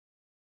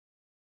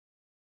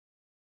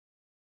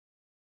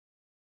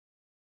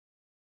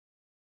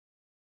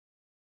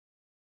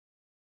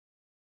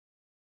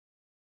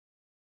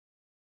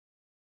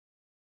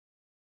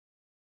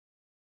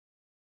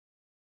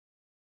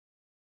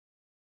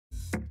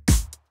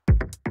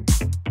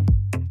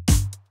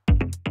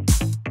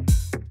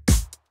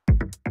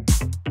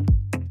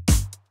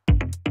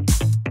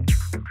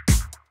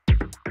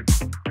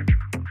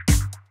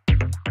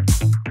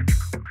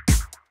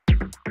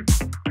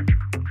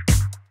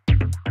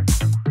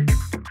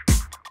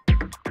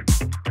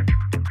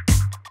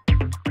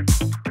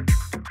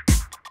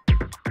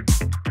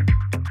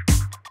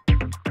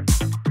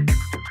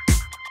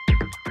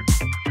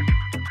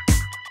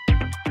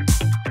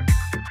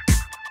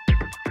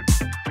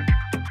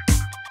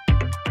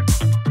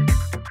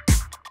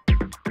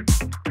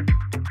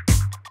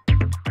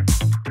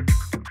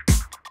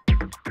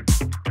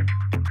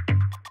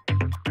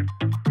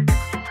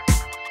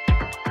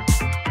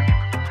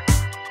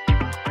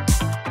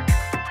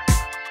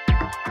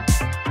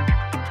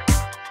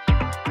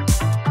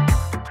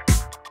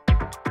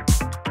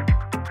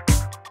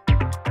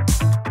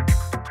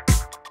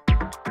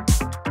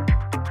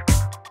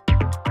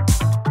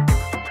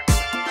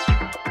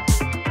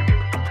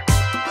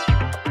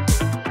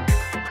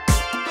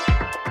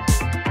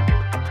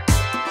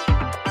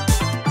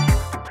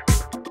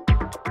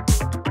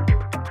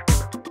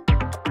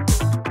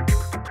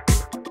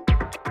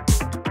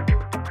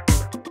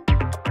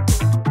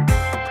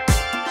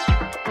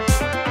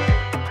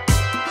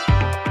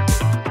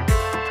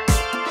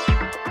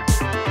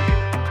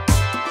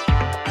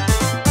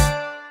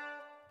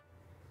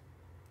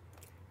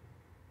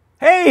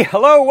Hey,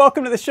 hello,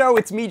 welcome to the show.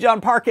 It's me, John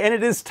Park, and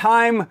it is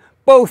time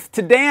both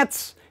to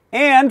dance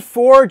and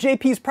for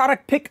JP's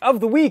product pick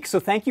of the week. So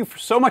thank you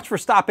so much for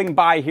stopping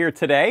by here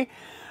today.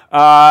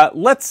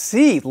 Let's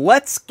see,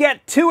 let's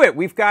get to it.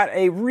 We've got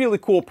a really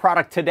cool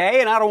product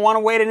today, and I don't want to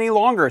wait any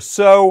longer.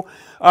 So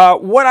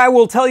what I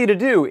will tell you to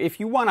do,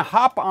 if you want to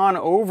hop on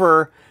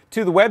over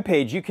to the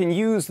webpage, you can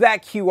use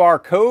that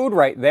QR code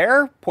right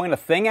there, point a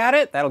thing at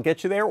it, that'll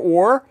get you there,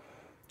 or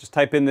just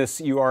type in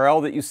this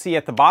URL that you see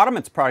at the bottom.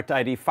 It's product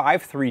ID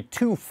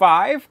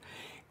 5325,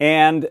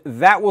 and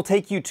that will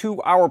take you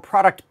to our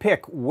product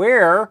pick,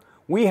 where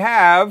we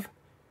have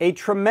a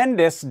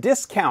tremendous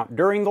discount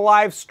during the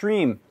live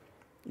stream.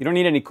 You don't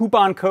need any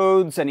coupon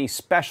codes, any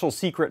special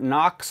secret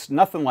knocks,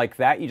 nothing like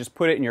that. You just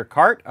put it in your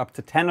cart, up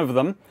to 10 of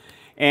them,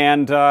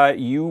 and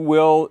you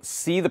will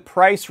see the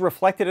price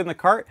reflected in the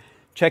cart.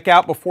 Check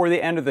out before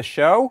the end of the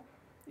show,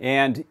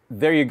 and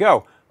there you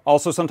go.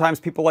 Also,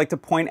 sometimes people like to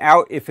point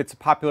out if it's a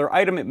popular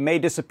item, it may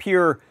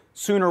disappear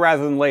sooner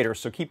rather than later,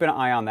 so keep an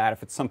eye on that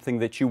if it's something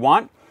that you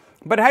want.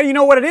 But how do you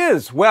know what it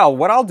is? Well,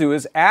 what I'll do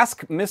is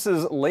ask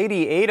Mrs.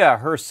 Lady Ada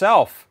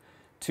herself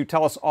to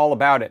tell us all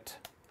about it.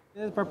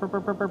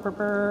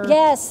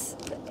 Yes,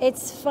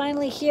 it's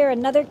finally here.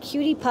 Another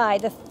Cutie Pie,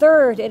 the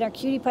third in our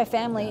Cutie Pie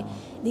family,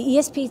 the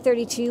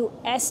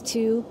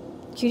ESP32S2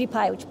 Cutie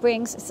Pie, which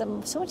brings so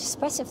much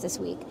espresso this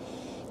week.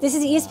 This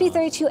is the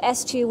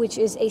ESP32S2, which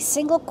is a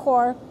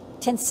single-core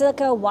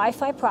Tensilica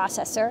Wi-Fi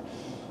processor.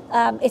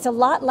 It's a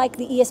lot like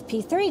the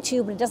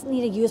ESP32, but it doesn't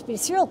need a USB to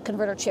serial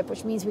converter chip,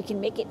 which means we can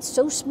make it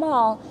so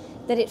small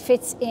that it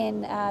fits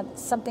in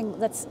something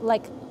that's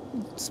like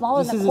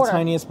smaller than a quarter. This is the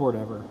tiniest board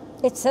ever.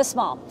 It's so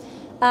small.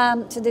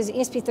 So there's an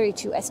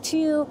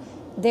ESP32S2.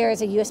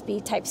 There's a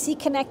USB Type-C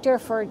connector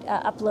for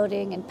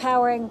uploading and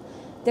powering.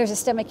 There's a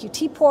STEMMA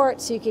QT port,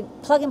 so you can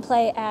plug and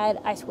play,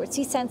 add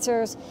I2C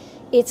sensors.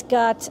 It's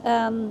got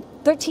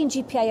 13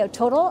 GPIO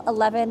total,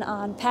 11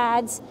 on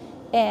pads,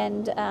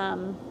 and...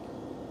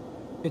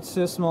 it's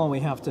so small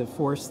we have to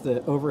force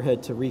the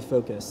overhead to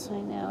refocus.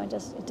 I know, it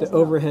does The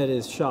overhead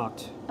is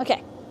shocked.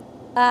 Okay.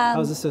 How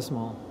is this so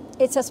small?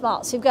 It's so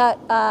small. So you've got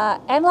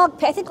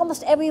analog, I think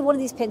almost every one of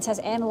these pins has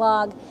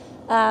analog,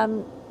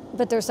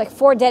 but there's like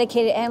 4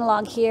 dedicated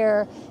analog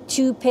here,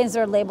 2 pins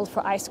that are labeled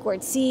for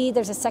I2C.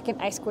 There's a second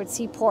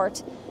I2C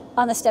port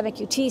on the STEMMA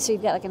QT, so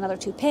you've got like another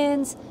 2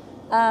 pins.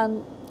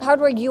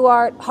 Hardware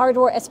UART,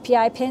 hardware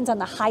SPI pins on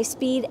the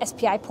high-speed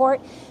SPI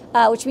port,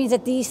 which means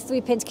that these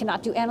 3 pins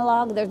cannot do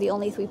analog. They're the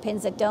only 3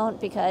 pins that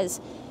don't, because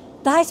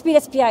the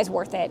high-speed SPI is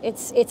worth it.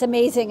 It's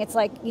amazing. It's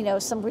like, you know,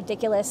 some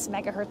ridiculous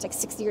megahertz, like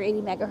 60 or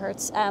 80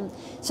 megahertz.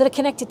 So to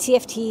connect to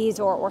TFTs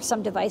or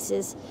some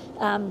devices,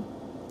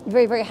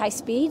 very, very high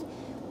speed.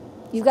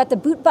 You've got the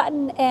boot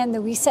button and the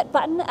reset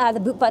button. The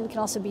boot button can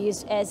also be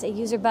used as a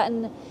user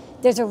button.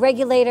 There's a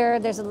regulator.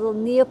 There's a little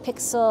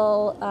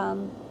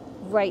NeoPixel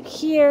right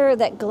here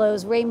that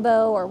glows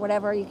rainbow or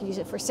whatever. You can use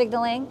it for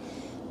signaling.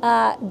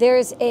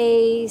 There's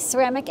a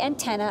ceramic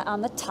antenna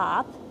on the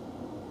top.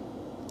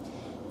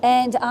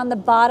 And on the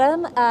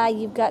bottom,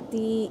 you've got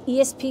the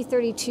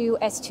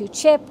ESP32S2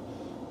 chip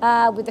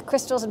with the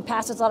crystals and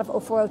passes, a lot of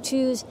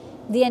 0402s.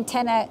 The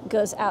antenna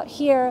goes out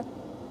here.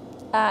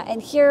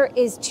 And here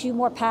is 2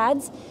 more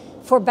pads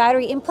for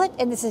battery input,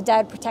 and this is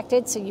diode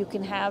protected, so you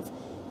can have,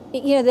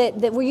 you know,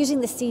 we're using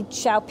the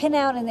C-Chow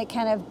pinout, and they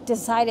kind of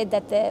decided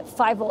that the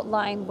 5-volt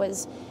line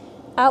was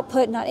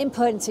output, not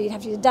input, and so you'd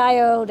have to use a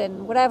diode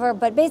and whatever.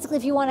 But basically,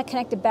 if you want to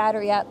connect a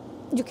battery up,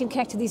 you can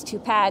connect to these 2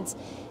 pads,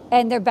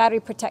 and they're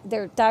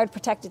they're diode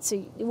protected, so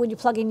when you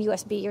plug in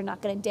USB, you're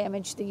not going to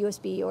damage the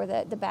USB or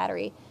the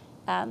battery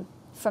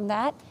from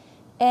that.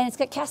 And it's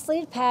got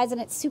castellated pads, and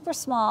it's super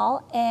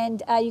small,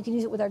 and you can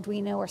use it with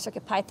Arduino or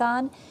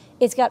CircuitPython.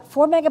 It's got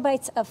 4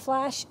 megabytes of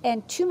flash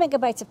and 2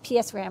 megabytes of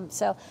PSRAM.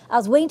 So I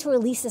was waiting to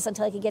release this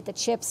until I could get the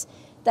chips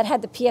that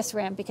had the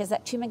PSRAM, because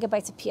that 2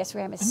 megabytes of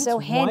PSRAM is so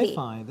handy.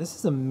 Wi-Fi. This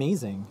is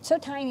amazing. So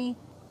tiny.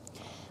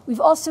 We've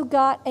also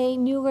got a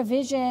new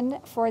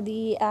revision for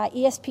the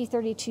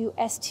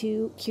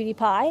ESP32S2 Cutie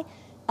Pie.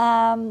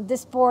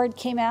 This board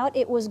came out.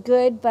 It was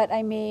good, but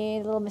I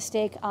made a little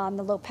mistake on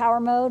the low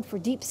power mode for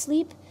deep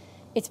sleep.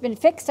 It's been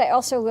fixed. I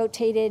also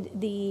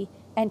rotated the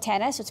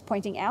antenna, so it's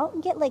pointing out,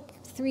 and get like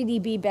 3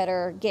 dB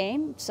better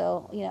gain.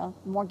 So, you know,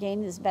 more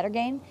gain is better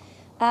gain.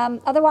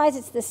 Otherwise,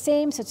 it's the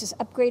same, so it's just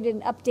upgraded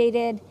and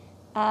updated.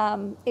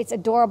 It's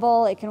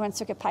adorable. It can run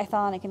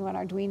CircuitPython. It can run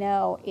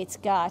Arduino. It's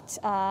got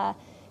 4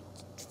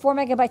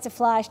 megabytes of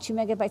flash, 2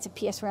 megabytes of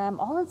PSRAM,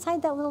 all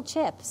inside that little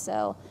chip.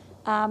 So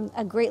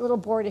a great little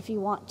board if you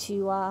want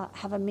to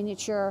have a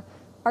miniature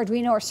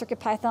Arduino or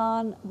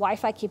CircuitPython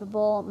Wi-Fi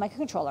capable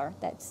microcontroller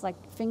that's like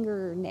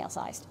fingernail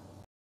sized.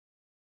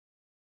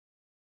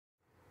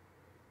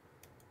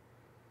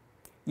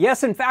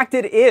 Yes, in fact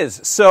it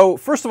is. So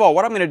first of all,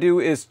 what I'm going to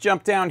do is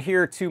jump down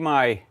here to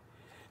my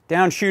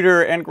down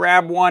shooter and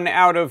grab one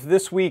out of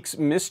this week's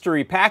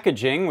mystery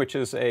packaging, which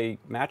is a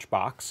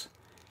Matchbox.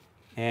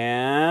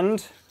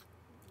 And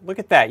look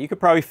at that. You could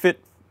probably fit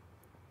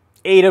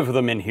 8 of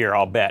them in here,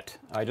 I'll bet.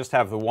 I just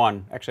have the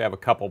one. Actually, I have a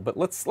couple, but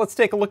let's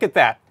take a look at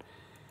that.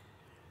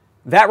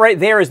 That right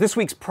there is this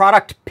week's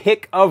product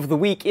pick of the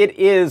week. It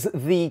is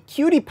the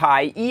QT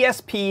Py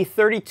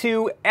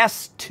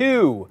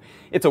ESP32S2.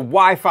 It's a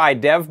Wi-Fi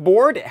dev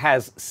board. It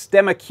has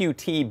Stemma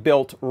QT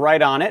built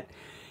right on it.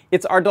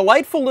 It's our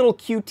delightful little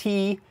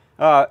QT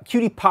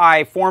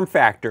Py form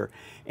factor,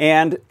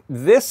 and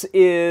this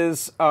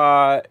is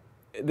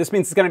this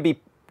means it's going to be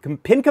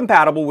pin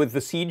compatible with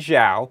the Seed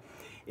Xiao.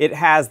 It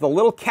has the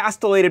little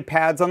castellated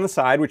pads on the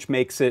side, which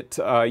makes it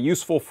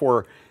useful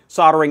for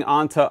soldering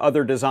onto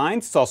other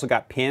designs. It's also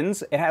got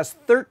pins. It has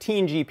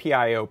 13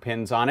 GPIO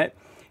pins on it.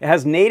 It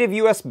has native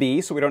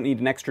USB, so we don't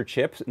need an extra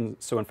chip. And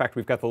so in fact,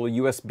 we've got the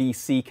little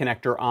USB-C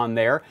connector on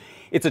there.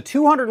 It's a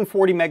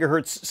 240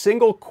 megahertz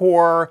single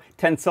core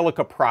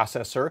Tensilica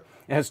processor.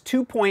 It has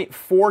 2.4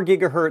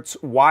 gigahertz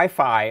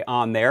Wi-Fi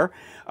on there.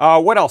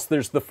 What else?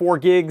 There's the 4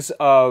 gigs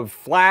of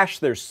flash.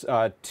 There's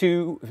 4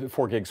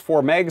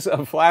 megs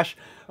of flash,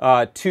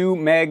 2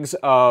 megs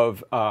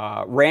of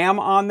RAM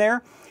on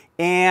there.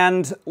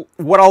 And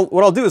what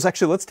I'll do is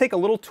actually, let's take a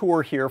little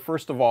tour here.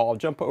 First of all, I'll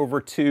jump over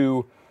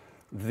to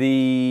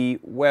the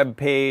web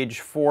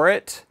page for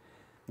it.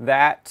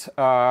 That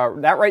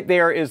right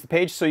there is the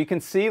page, so you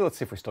can see. Let's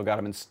see if we still got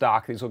them in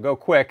stock. These will go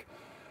quick.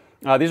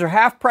 These are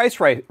half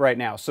price right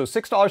now, so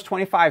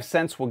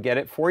 $6.25 will get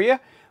it for you.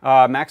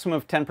 Maximum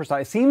of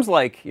 10%. It seems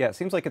like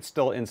it's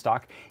still in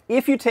stock.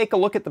 If you take a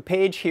look at the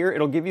page here,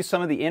 it'll give you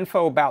some of the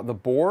info about the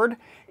board.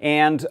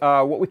 And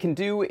what we can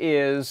do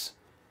is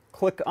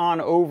click on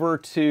over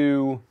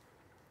to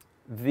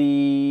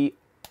the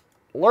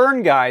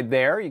Learn guide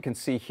there, you can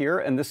see here,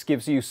 and this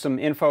gives you some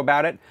info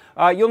about it.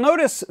 You'll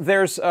notice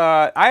there's,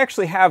 I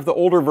actually have the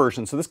older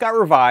version, so this got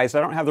revised.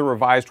 I don't have the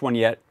revised one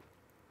yet.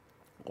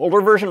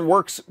 Older version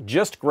works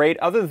just great,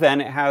 other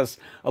than it has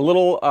a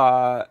little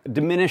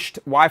diminished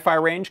Wi-Fi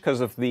range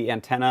because of the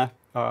antenna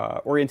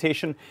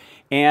orientation,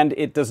 and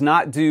it does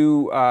not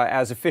do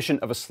as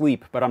efficient of a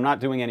sleep, but I'm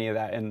not doing any of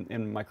that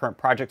in my current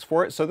projects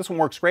for it. So this one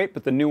works great,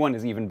 but the new one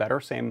is even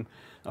better. Same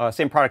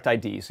product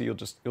ID, so you'll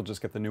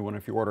just get the new one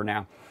if you order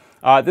now.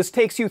 This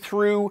takes you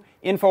through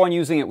info on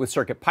using it with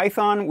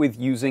CircuitPython, with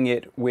using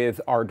it with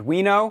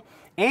Arduino,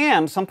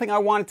 and something I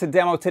wanted to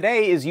demo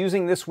today is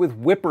using this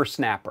with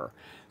WipperSnapper.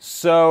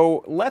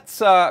 So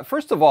let's,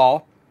 first of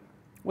all,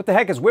 what the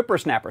heck is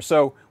WipperSnapper?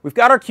 So we've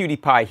got our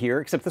QT Py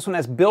here, except this one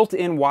has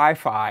built-in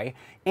Wi-Fi,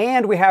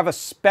 and we have a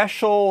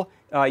special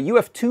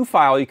UF2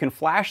 file you can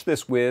flash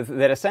this with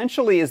that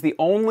essentially is the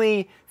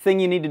only thing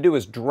you need to do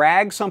is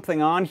drag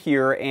something on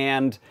here,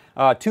 and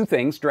two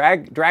things.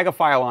 Drag a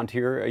file onto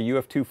here, a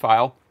UF2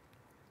 file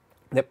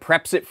that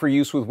preps it for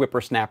use with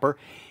WipperSnapper,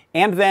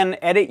 and then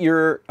edit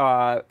your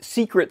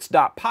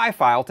secrets.py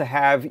file to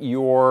have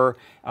your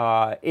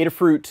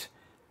Adafruit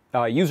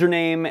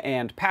username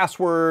and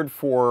password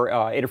for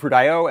Adafruit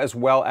I/O, as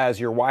well as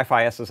your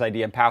Wi-Fi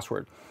SSID and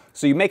password.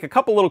 So you make a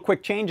couple little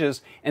quick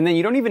changes, and then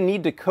you don't even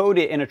need to code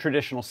it in a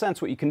traditional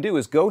sense. What you can do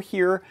is go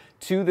here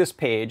to this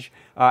page,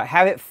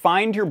 have it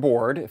find your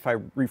board. If I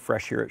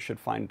refresh here, it should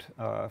find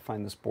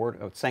this board.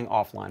 Oh, it's saying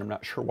offline. I'm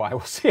not sure why.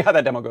 We'll see how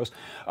that demo goes.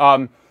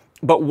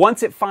 But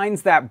once it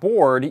finds that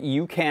board,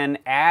 you can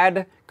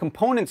add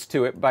components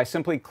to it by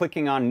simply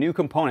clicking on New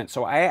Component.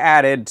 So I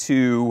added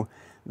to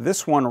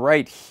this one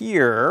right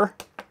here.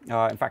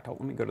 In fact,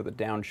 let me go to the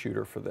down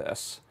shooter for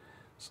this.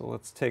 So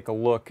let's take a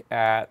look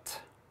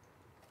at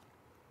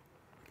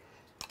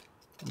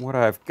what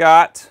I've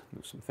got.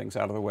 Move some things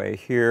out of the way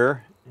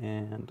here,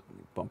 and let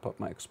me bump up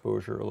my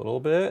exposure a little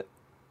bit.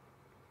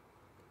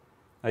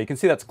 You can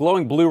see that's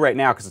glowing blue right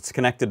now because it's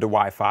connected to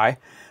Wi-Fi.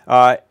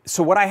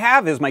 So what I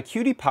have is my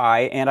QT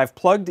Py, and I've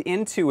plugged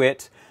into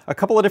it a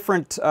couple of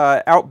different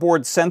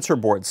outboard sensor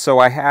boards. So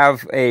I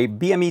have a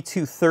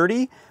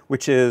BME230,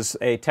 which is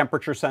a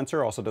temperature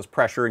sensor, also does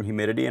pressure and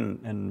humidity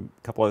and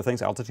a couple other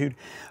things, altitude.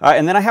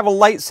 And then I have a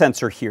light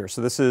sensor here.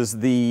 So this is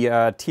the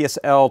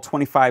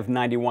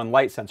TSL2591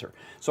 light sensor.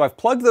 So I've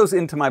plugged those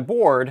into my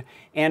board,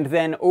 and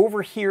then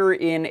over here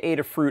in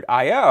Adafruit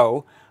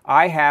I/O,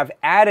 I have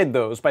added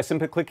those by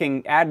simply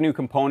clicking Add New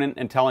Component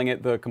and telling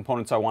it the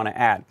components I want to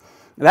add.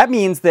 That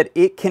means that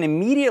it can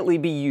immediately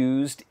be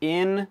used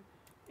in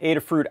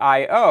Adafruit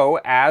I/O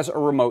as a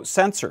remote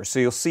sensor. So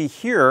you'll see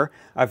here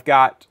I've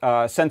got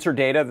sensor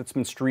data that's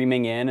been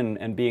streaming in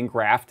and being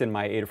graphed in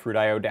my Adafruit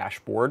I/O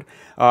dashboard.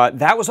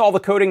 That was all the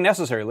coding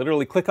necessary.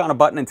 Literally click on a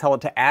button and tell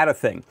it to add a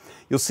thing.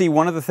 You'll see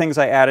one of the things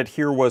I added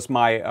here was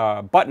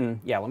my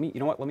button. Yeah, you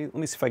know what? Let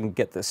me see if I can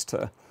get this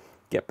to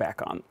get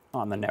back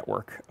on the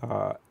network.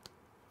 I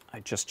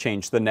just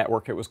changed the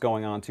network it was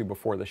going on to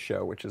before the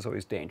show, which is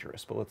always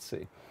dangerous, but let's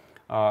see.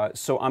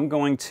 So I'm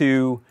going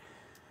to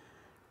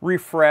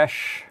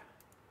refresh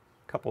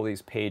a couple of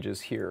these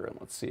pages here, and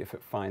let's see if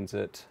it finds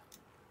it.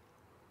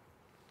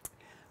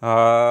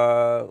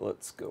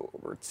 Let's go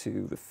over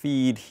to the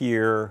feed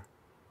here.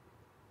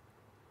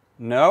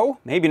 No,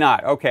 maybe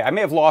not. Okay, I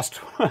may have lost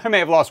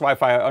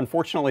Wi-Fi.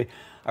 Unfortunately,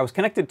 I was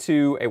connected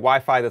to a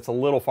Wi-Fi that's a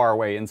little far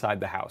away inside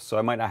the house, so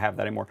I might not have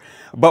that anymore.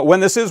 But when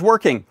this is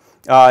working,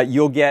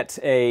 you'll get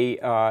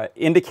a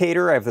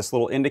indicator. I have this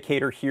little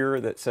indicator here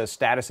that says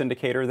status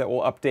indicator that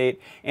will update,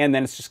 and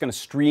then it's just going to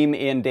stream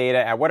in data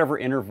at whatever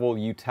interval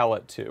you tell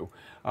it to.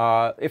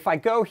 If I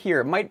go here,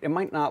 it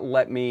might not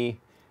let me.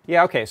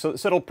 Yeah, okay, so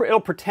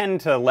it'll pretend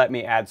to let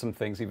me add some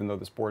things even though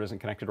this board isn't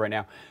connected right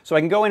now. So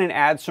I can go in and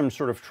add some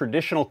sort of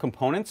traditional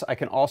components. I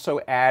can also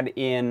add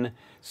in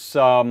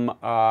some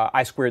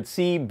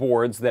I2C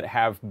boards that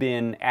have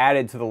been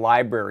added to the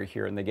library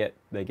here, and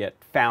they get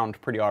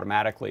found pretty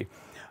automatically.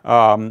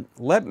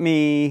 Let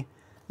me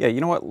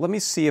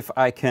see if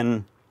I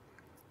can,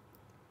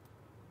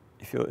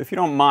 if you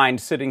don't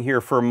mind sitting here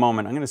for a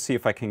moment, I'm going to see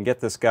if I can get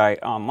this guy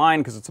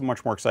online, because it's a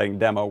much more exciting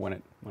demo when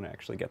it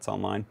actually gets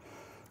online.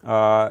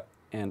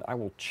 And I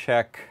will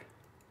check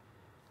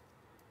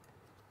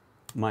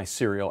my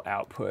serial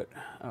output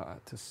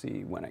to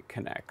see when it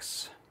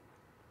connects.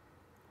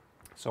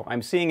 So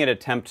I'm seeing it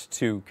attempt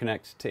to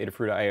connect to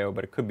Adafruit.io,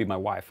 but it could be my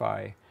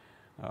Wi-Fi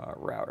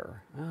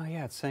router. Oh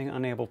yeah, it's saying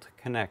unable to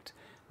connect.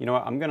 You know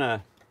what, I'm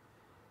gonna,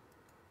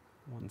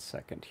 1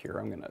 second here,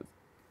 I'm gonna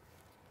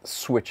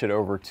switch it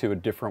over to a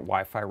different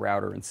Wi-Fi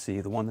router and see.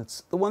 The one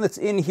that's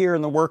in here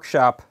in the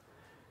workshop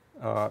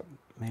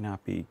may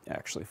not be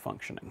actually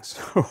functioning.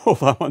 So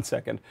hold on 1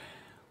 second.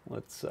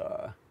 Let's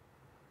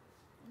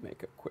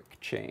make a quick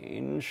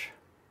change.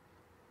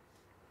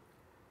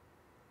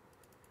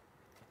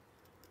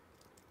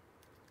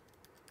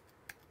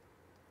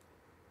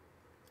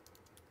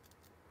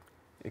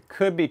 It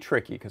could be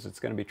tricky because it's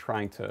going to be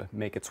trying to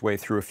make its way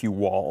through a few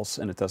walls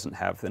and it doesn't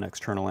have an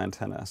external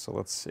antenna. So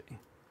let's see.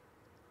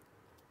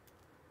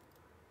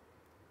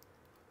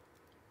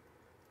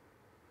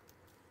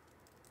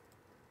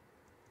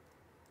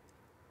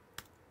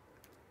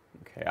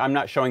 Okay, I'm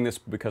not showing this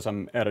because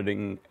I'm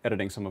editing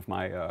some of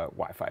my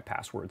Wi-Fi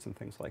passwords and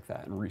things like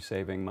that, and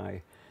resaving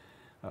my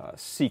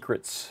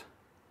secrets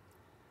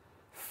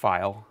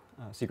file,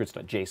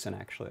 secrets.json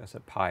actually. I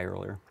said pi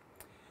earlier.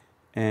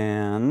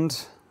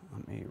 And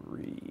let me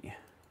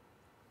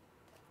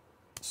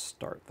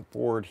restart the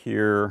board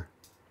here.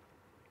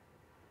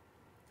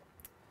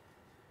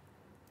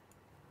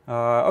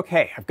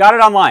 Okay, I've got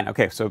it online.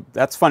 Okay, so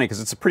that's funny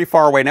because it's a pretty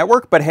far away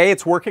network, but hey,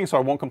 it's working, so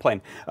I won't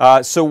complain.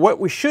 So what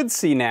we should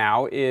see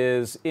now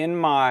is in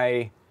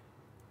my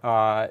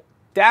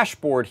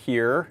dashboard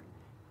here,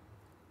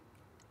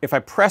 if I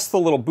press the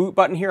little boot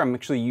button here, I'm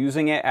actually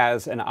using it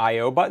as an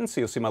I/O button,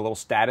 so you'll see my little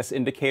status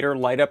indicator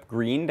light up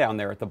green down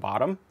there at the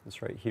bottom.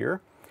 This right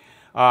here.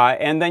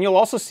 And then you'll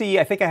also see,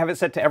 I think I have it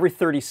set to every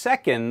 30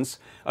 seconds,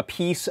 a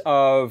piece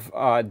of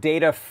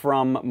data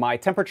from my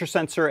temperature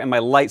sensor and my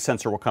light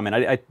sensor will come in.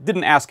 I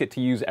didn't ask it to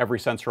use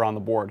every sensor on the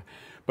board,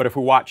 but if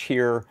we watch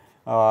here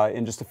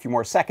in just a few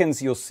more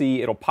seconds, you'll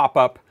see it'll pop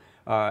up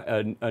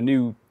a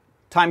new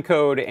time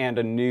code and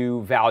a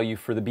new value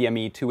for the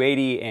BME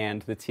 280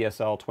 and the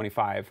TSL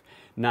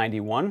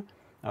 2591.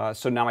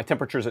 So now my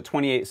temperature is at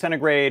 28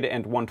 centigrade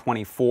and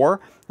 124.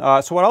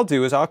 So what I'll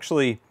do is I'll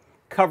actually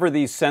cover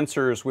these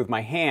sensors with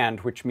my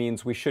hand, which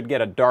means we should get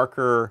a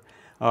darker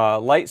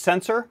light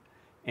sensor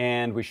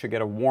and we should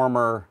get a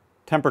warmer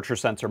temperature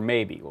sensor,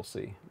 maybe. We'll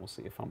see. We'll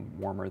see if I'm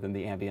warmer than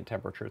the ambient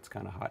temperature. It's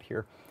kind of hot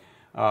here.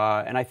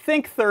 And I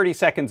think 30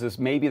 seconds is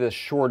maybe the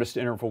shortest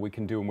interval we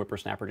can do in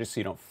WipperSnapper, just so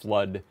you don't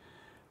flood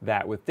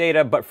that with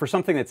data. But for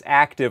something that's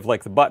active,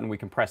 like the button, we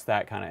can press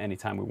that kind of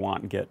anytime we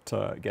want and get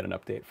an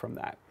update from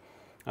that.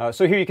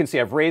 So here you can see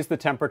I've raised the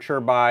temperature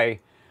by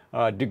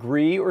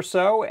degree or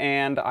so,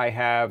 and I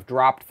have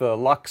dropped the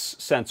lux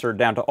sensor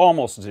down to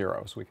almost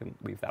 0, so we can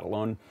leave that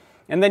alone.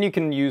 And then you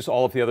can use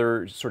all of the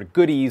other sort of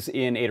goodies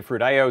in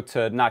Adafruit.io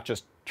to not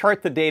just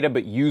chart the data,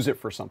 but use it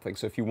for something.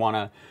 So if you want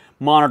to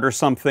monitor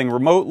something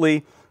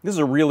remotely, this is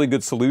a really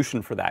good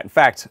solution for that. In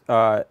fact,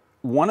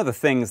 one of the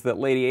things that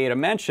Lady Ada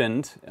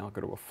mentioned, I'll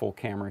go to a full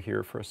camera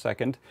here for a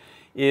second,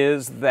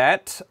 is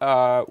that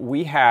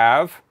we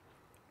have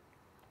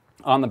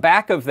on the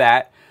back of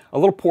that a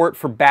little port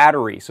for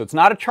battery. So it's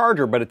not a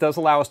charger, but it does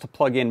allow us to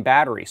plug in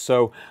battery.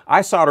 So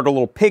I soldered a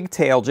little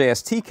pigtail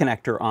JST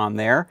connector on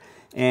there,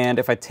 and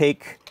if I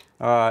take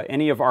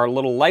any of our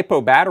little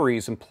LiPo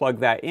batteries and plug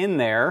that in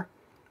there,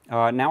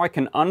 now I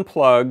can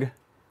unplug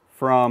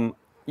from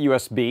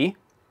USB,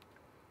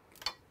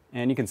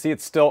 and you can see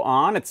it's still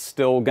on. It's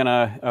still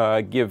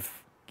gonna give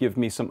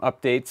me some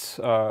updates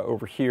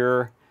over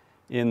here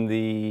in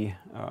the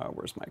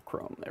where's my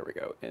Chrome? There we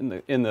go.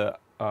 In the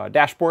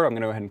dashboard, I'm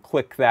gonna go ahead and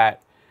click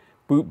that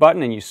boot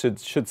button, and you should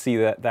see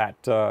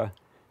that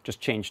just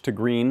changed to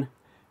green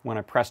when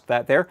I pressed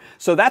that there.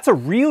 So that's a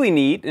really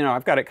neat,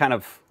 I've got it kind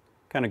of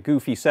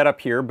goofy setup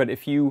here, but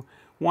if you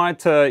wanted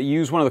to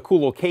use one of the cool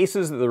little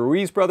cases that the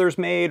Ruiz brothers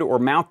made, or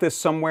mount this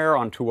somewhere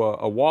onto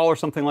a wall or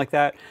something like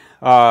that,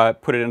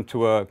 put it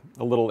into a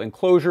little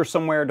enclosure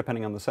somewhere,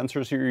 depending on the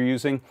sensors you're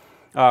using.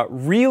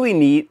 Really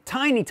neat,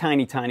 tiny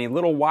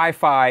little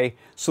Wi-Fi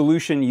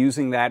solution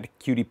using that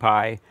QT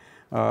Py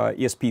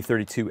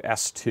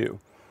ESP32S2.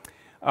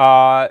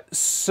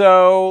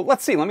 So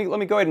let's see. Let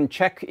me go ahead and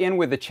check in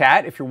with the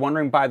chat. If you're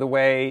wondering, by the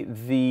way,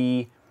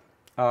 the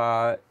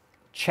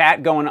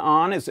chat going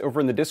on is over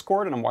in the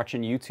Discord, and I'm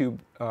watching YouTube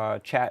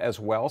chat as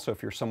well. So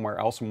if you're somewhere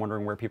else and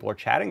wondering where people are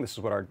chatting, this is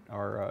what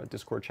our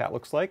Discord chat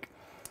looks like.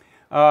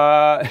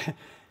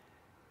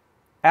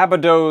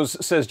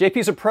 Abados says,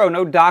 JP's a pro,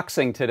 no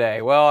doxing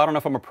today. Well, I don't know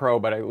if I'm a pro,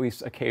 but I at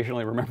least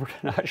occasionally remember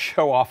to not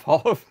show off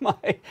all of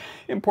my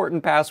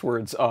important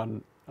passwords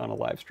on a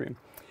live stream.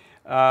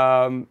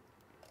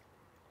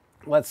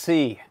 Let's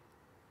see.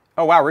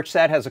 Oh, wow, Rich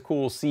Sad has a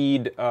cool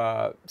seed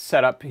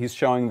setup he's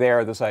showing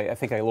there. This, I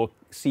think, a little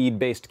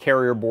seed-based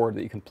carrier board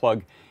that you can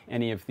plug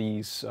any of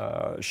these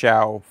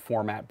Xiao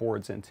format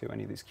boards into.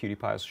 Any of these cutie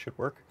pies should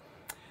work.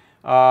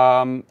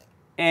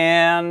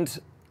 And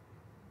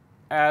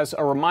as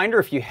a reminder,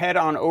 if you head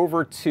on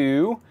over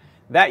to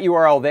that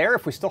URL there,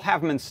 if we still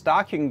have them in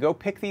stock, you can go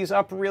pick these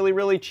up really,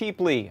 really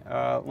cheaply.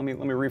 Let me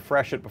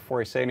refresh it before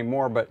I say any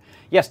more. But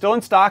yeah, still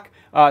in stock.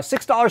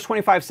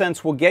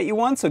 $6.25 will get you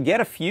one, so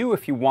get a few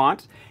if you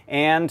want.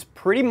 And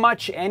pretty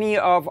much any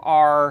of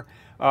our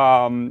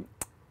Stemma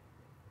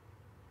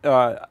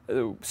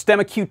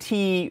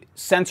QT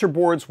sensor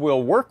boards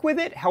will work with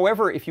it.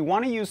 However, if you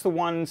want to use the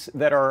ones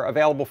that are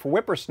available for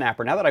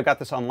Whippersnapper, now that I've got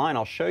this online,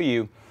 I'll show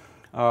you.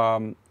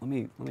 Let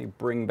me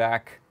bring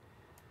back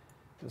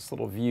this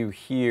little view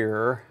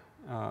here,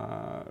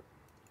 and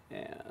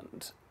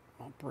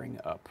I'll bring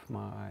up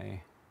my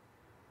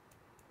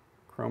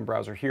Chrome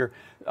browser here.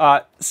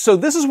 So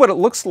this is what it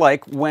looks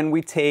like when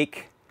we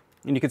take,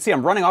 and you can see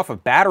I'm running off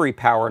of battery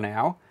power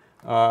now.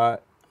 I'm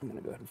going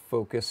to go ahead and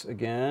focus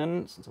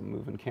again since I'm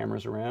moving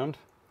cameras around.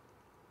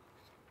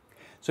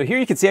 So here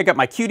you can see I got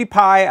my Cutie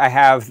Pie, I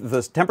have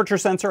the temperature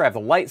sensor, I have the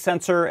light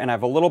sensor, and I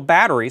have a little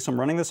battery, so I'm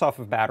running this off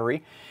of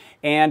battery.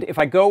 And if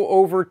I go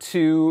over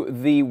to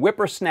the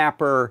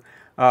Whippersnapper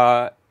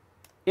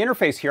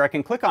interface here, I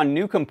can click on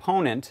New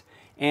Component,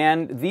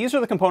 and these are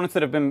the components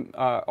that have been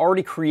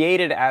already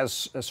created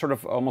as a sort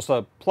of almost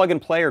a plug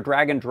and play or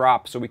drag and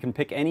drop. So we can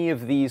pick any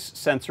of these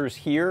sensors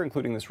here,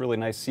 including this really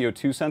nice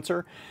CO2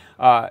 sensor.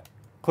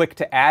 Click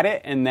to add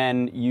it, and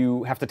then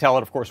you have to tell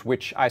it, of course,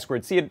 which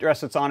I2C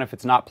address it's on if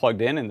it's not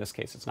plugged in. In this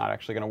case, it's not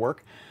actually going to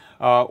work.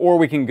 Or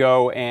we can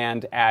go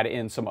and add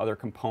in some other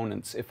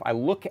components. If I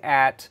look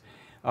at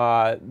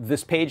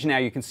this page now,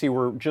 you can see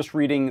we're just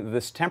reading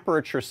this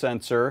temperature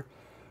sensor,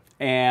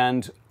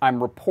 and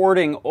I'm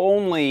reporting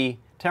only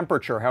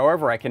temperature.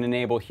 However, I can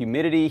enable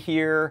humidity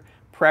here,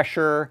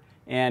 pressure,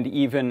 and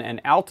even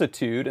an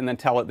altitude, and then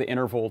tell it the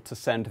interval to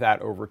send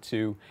that over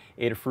to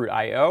Adafruit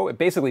I/O. It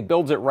basically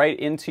builds it right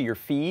into your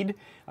feed,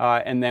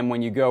 and then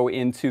when you go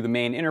into the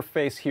main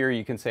interface here,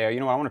 you can say, oh, you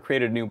know what, I want to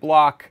create a new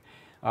block,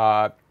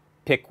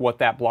 pick what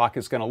that block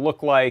is going to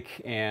look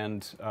like,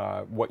 and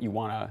what you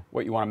want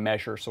to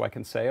measure. So I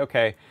can say,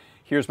 okay,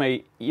 here's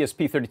my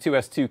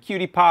ESP32S2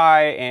 Cutie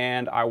Pie,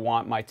 and I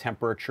want my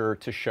temperature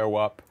to show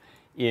up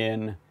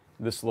in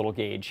this little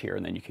gauge here,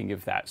 and then you can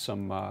give that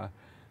some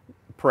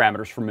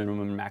parameters for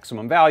minimum and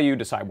maximum value,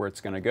 decide where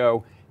it's going to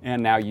go,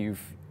 and now you've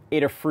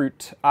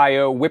Adafruit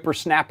I/O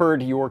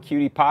whippersnappered your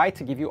Cutie Pie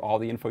to give you all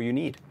the info you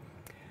need.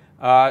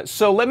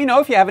 So let me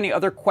know if you have any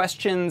other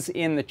questions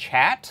in the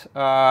chat.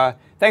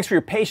 Thanks for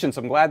your patience.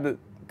 I'm glad that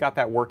got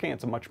that working.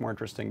 It's a much more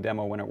interesting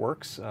demo when it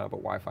works, but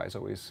Wi-Fi is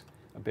always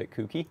a bit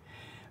kooky.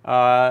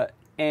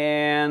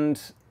 And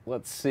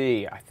let's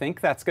see, I think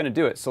that's going to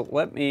do it. So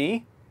let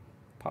me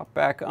pop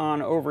back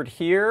on over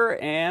here,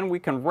 and we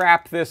can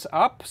wrap this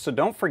up. So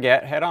don't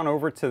forget, head on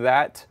over to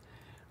that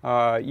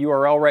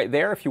URL right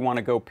there if you want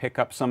to go pick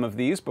up some of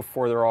these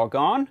before they're all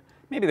gone.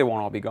 Maybe they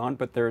won't all be gone,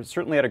 but they're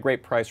certainly at a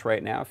great price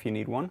right now if you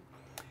need one.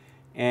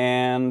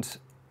 And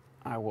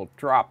I will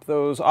drop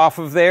those off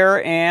of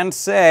there and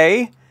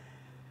say,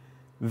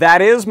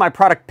 that is my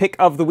product pick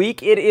of the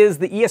week. It is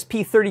the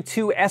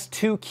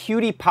ESP32S2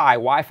 Cutie Pie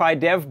Wi-Fi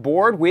dev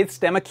board with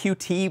Stemma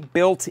QT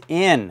built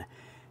in.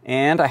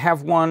 And I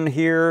have one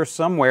here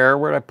somewhere.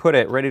 Where did I put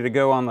it? Ready to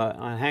go on the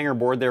hanger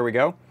board. There we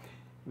go.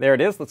 There it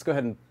is. Let's go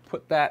ahead and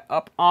put that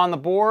up on the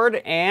board,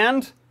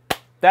 and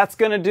that's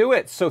going to do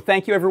it. So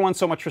thank you everyone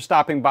so much for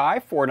stopping by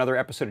for another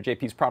episode of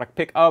JP's Product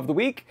Pick of the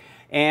Week.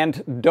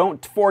 And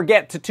don't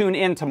forget to tune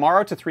in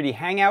tomorrow to 3D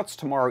Hangouts.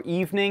 Tomorrow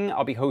evening,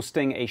 I'll be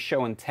hosting a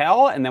show and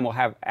tell, and then we'll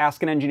have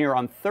Ask an Engineer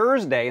on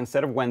Thursday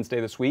instead of Wednesday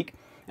this week.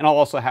 And I'll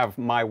also have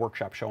my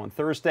workshop show on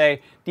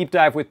Thursday, Deep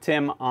Dive with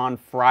Tim on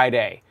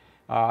Friday.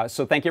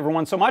 So thank you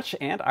everyone so much,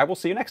 and I will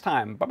see you next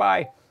time.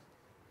 Bye-bye.